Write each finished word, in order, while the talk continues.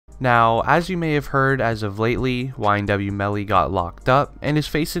Now, as you may have heard, as of lately, YNW Melly got locked up and is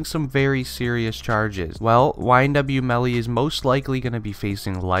facing some very serious charges. Well, YNW Melly is most likely going to be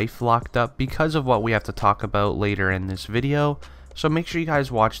facing life locked up because of what we have to talk about later in this video. So make sure you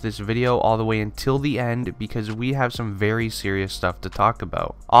guys watch this video all the way until the end because we have some very serious stuff to talk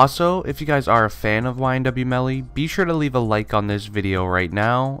about. Also, if you guys are a fan of YNW Melly, be sure to leave a like on this video right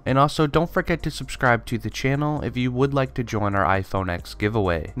now, and also don't forget to subscribe to the channel if you would like to join our iPhone X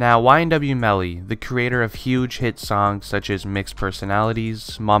giveaway. Now, YNW Melly, the creator of huge hit songs such as Mixed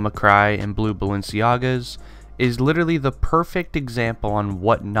Personalities, Mama Cry, and Blue Balenciagas, is literally the perfect example on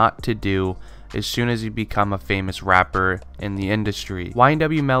what not to do as soon as you become a famous rapper in the industry.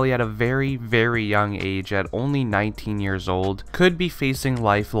 YNW Melly at a very, very young age, at only 19 years old, could be facing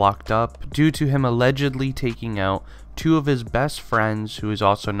life locked up due to him allegedly taking out two of his best friends, who is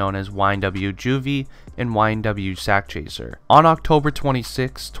also known as YNW Juvy and YNW Sakchaser. On October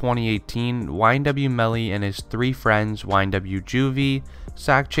 26, 2018, YNW Melly and his three friends, YNW Juvy,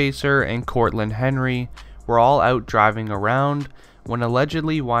 Sakchaser, and Cortland Henry, were all out driving around when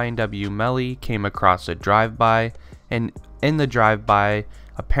allegedly YNW Melly came across a drive-by, and in the drive-by,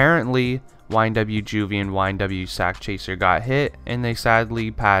 apparently YNW Juvy and YNW Sakchaser got hit and they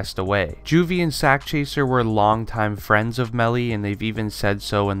sadly passed away. Juvy and Sakchaser were longtime friends of Melly, and they've even said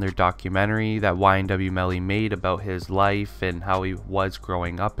so in their documentary that YNW Melly made about his life and how he was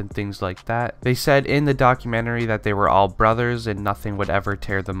growing up and things like that. They said in the documentary that they were all brothers and nothing would ever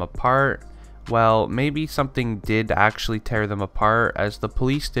tear them apart. Well, maybe something did actually tear them apart, as the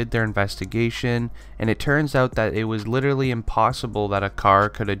police did their investigation, and it turns out that it was literally impossible that a car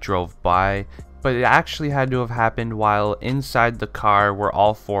could have drove by, but it actually had to have happened while inside the car where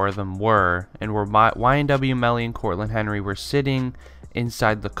all four of them were, and where YNW Melly and Cortland Henry were sitting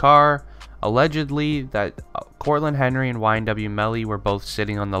inside the car. Allegedly, that Cortland Henry and YNW Melly were both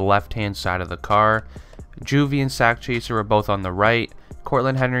sitting on the left-hand side of the car. Juvy and Sakchaser were both on the right.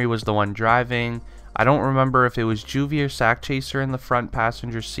 Cortland Henry was the one driving. I don't remember if it was Juvy or Sakchaser in the front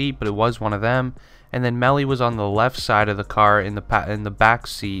passenger seat, but it was one of them. And then Melly was on the left side of the car in the back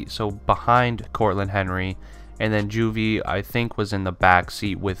seat, so behind Cortland Henry. And then Juvy, I think, was in the back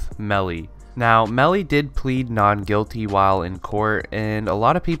seat with Melly. Now, Melly did plead non-guilty while in court, and a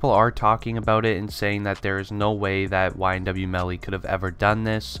lot of people are talking about it and saying that there is no way that YNW Melly could have ever done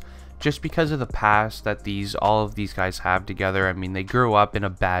this, just because of the past that all of these guys have together. I mean, they grew up in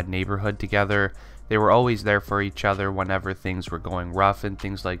a bad neighborhood together. They were always there for each other whenever things were going rough and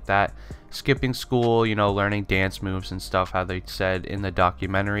things like that. Skipping school, you know, learning dance moves and stuff, how they said in the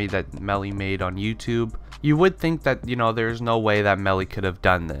documentary that Melly made on YouTube. You would think that, you know, there's no way that Melly could have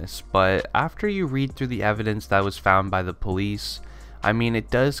done this, but after you read through the evidence that was found by the police, I mean,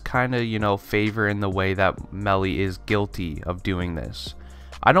 it does kind of, you know, favor in the way that Melly is guilty of doing this.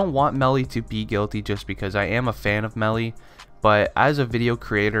 I don't want Melly to be guilty just because I am a fan of Melly, but as a video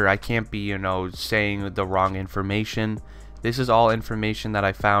creator, I can't be, you know, saying the wrong information. This is all information that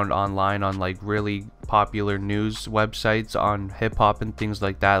I found online on like really popular news websites on hip hop and things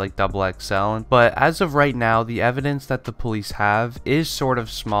like that, like XXL. But as of right now, the evidence that the police have is sort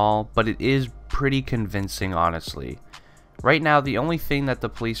of small, but it is pretty convincing, honestly. Right now, the only thing that the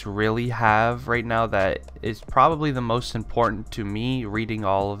police really have right now that is probably the most important to me reading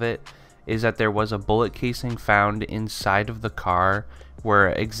all of it is that there was a bullet casing found inside of the car where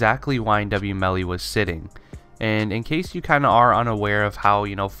exactly YNW Melly was sitting. And in case you kind of are unaware of how,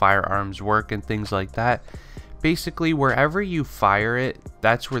 you know, firearms work and things like that, basically wherever you fire it,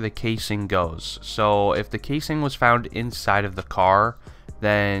 that's where the casing goes. So if the casing was found inside of the car,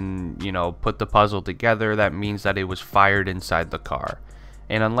 then, you know, put the puzzle together, that means that it was fired inside the car.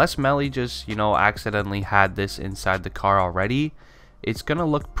 And unless Melly just, you know, accidentally had this inside the car already, it's gonna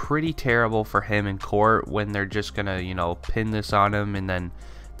look pretty terrible for him in court when they're just gonna, you know, pin this on him, and then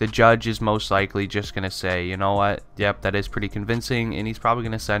the judge is most likely just gonna say, you know what, yep, that is pretty convincing, and he's probably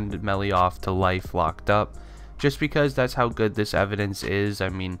gonna send Melly off to life locked up, just because that's how good this evidence is. I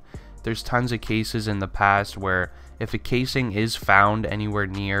mean, there's tons of cases in the past where if a casing is found anywhere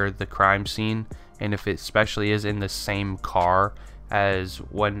near the crime scene, and if it especially is in the same car as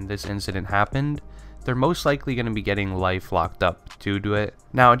when this incident happened, they're most likely going to be getting life locked up due to it.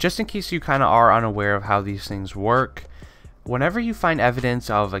 Now, just in case you kind of are unaware of how these things work, whenever you find evidence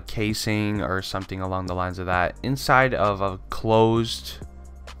of a casing or something along the lines of that inside of a closed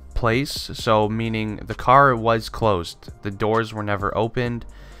place, so meaning the car was closed, the doors were never opened,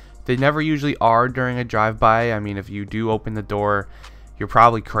 they never usually are during a drive-by. I mean, if you do open the door, you're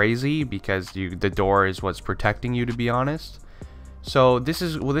probably crazy because the door is what's protecting you, to be honest. So this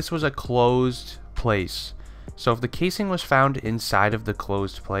was a closed place. So if the casing was found inside of the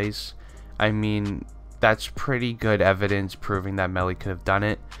closed place, I mean, that's pretty good evidence proving that Melly could have done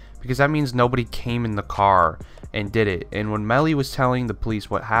it, because that means nobody came in the car and did it. And when Melly was telling the police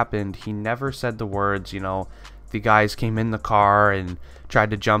what happened, he never said the words, you know, the guys came in the car and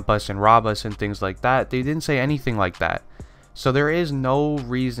tried to jump us and rob us and things like that. They didn't say anything like that. So there is no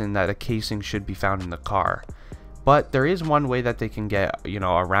reason that a casing should be found in the car. But there is one way that they can get, you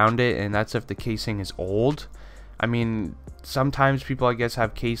know, around it, and that's if the casing is old. I mean, sometimes people, I guess,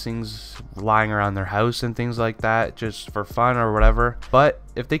 have casings lying around their house and things like that just for fun or whatever. But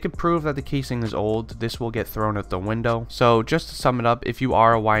if they could prove that the casing is old, this will get thrown out the window. So just to sum it up, if you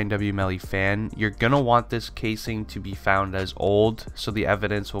are a YNW Melly fan, you're gonna want this casing to be found as old, so the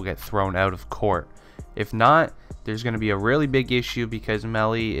evidence will get thrown out of court. If not, there's going to be a really big issue, because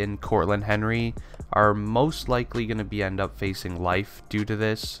Melly and Cortland Henry are most likely going to end up facing life due to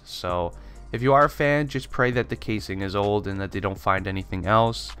this. So if you are a fan, just pray that the casing is old and that they don't find anything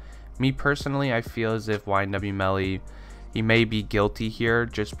else. Me personally, I feel as if YNW Melly, he may be guilty here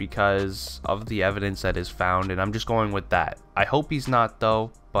just because of the evidence that is found, and I'm just going with that. I hope he's not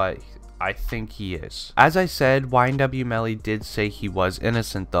though, but I think he is. As I said, YNW Melly did say he was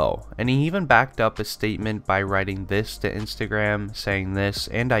innocent though, and he even backed up a statement by writing this to Instagram, saying this,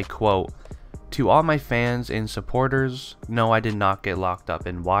 and I quote, "To all my fans and supporters, no, I did not get locked up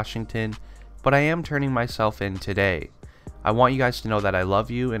in Washington, but I am turning myself in today. I want you guys to know that I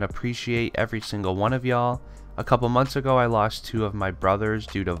love you and appreciate every single one of y'all. A couple months ago I lost 2 of my brothers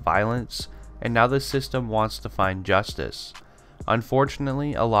due to violence, and now the system wants to find justice.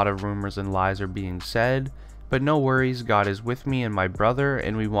 Unfortunately, a lot of rumors and lies are being said, but no worries, God is with me and my brother,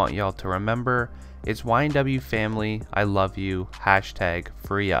 and we want y'all to remember, it's YNW family, I love you, hashtag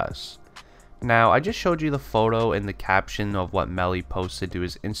free us." Now, I just showed you the photo and the caption of what Melly posted to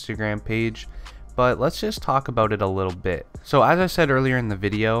his Instagram page, but let's just talk about it a little bit. So as I said earlier in the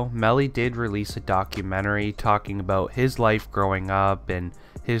video, Melly did release a documentary talking about his life growing up and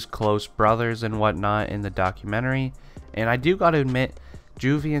his close brothers and whatnot in the documentary. And I do gotta admit,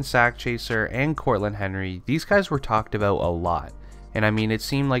 Juvy and Sakchaser and Cortland Henry, these guys were talked about a lot. And I mean, it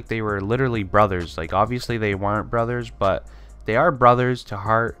seemed like they were literally brothers. Like, obviously they weren't brothers, but they are brothers to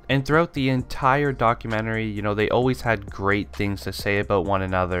heart. And throughout the entire documentary, you know, they always had great things to say about one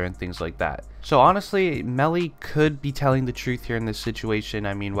another and things like that. So honestly, Melly could be telling the truth here in this situation.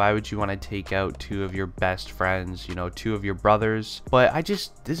 I mean, why would you want to take out 2 of your best friends, you know, 2 of your brothers? But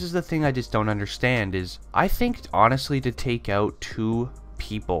this is the thing I just don't understand is, I think honestly to take out 2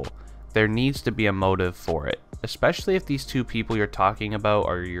 people, there needs to be a motive for it. Especially if these 2 people you're talking about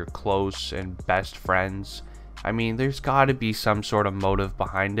are your close and best friends. I mean, there's gotta be some sort of motive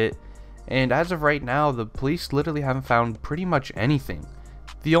behind it. And as of right now, the police literally haven't found pretty much anything.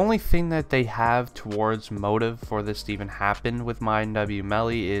 The only thing that they have towards motive for this to even happen with YNW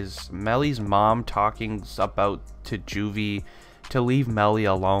Melly is Melly's mom talking about to Juvy to leave Melly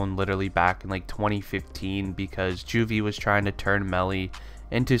alone literally back in like 2015, because Juvy was trying to turn Melly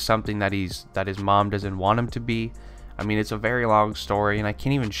into something that his mom doesn't want him to be. I mean, it's a very long story, and I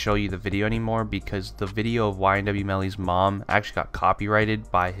can't even show you the video anymore because the video of YNW Melly's mom actually got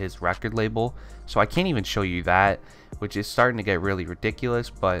copyrighted by his record label, so I can't even show you that, which is starting to get really ridiculous.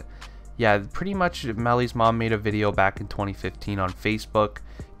 But yeah, pretty much Melly's mom made a video back in 2015 on Facebook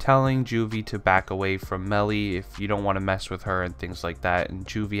telling Juvy to back away from Melly if you don't want to mess with her and things like that, and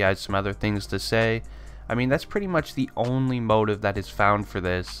Juvy had some other things to say. I mean, that's pretty much the only motive that is found for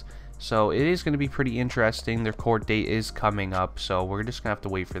this. So it is going to be pretty interesting. Their court date is coming up, so we're just going to have to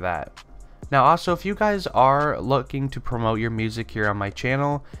wait for that. Now also, if you guys are looking to promote your music here on my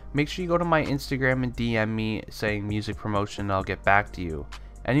channel, make sure you go to my Instagram and DM me saying music promotion, and I'll get back to you.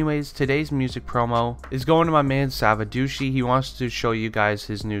 Anyways, today's music promo is going to my man Savadushi. He wants to show you guys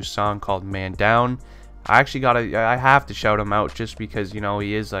his new song called Man Down. I have to shout him out just because, you know,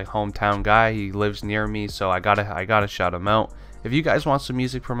 he is a hometown guy. He lives near me, so I gotta shout him out. If you guys want some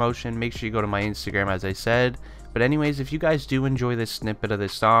music promotion, make sure you go to my Instagram, as I said. But anyways, if you guys do enjoy this snippet of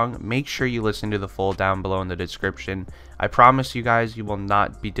this song, make sure you listen to the full down below in the description. I promise you guys, you will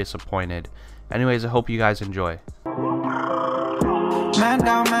not be disappointed. Anyways, I hope you guys enjoy. Man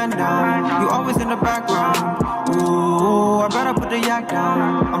down, you always in the background. Ooh, I better put the yak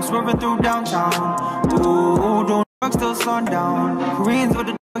down. I'm swerving through downtown. Ooh, doing drugs till sundown. Koreans with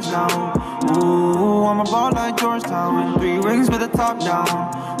the drugs down. Ooh, I'm a ball like Georgetown. 3 rings with the top down.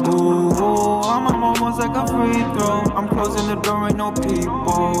 Ooh, I'm almost like a free throw. I'm closing the door, ain't no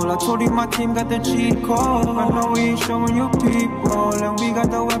people. I told you my team got the cheat code. I know we ain't showing you people, and we got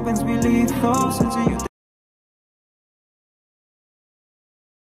the weapons, we lethal. Since you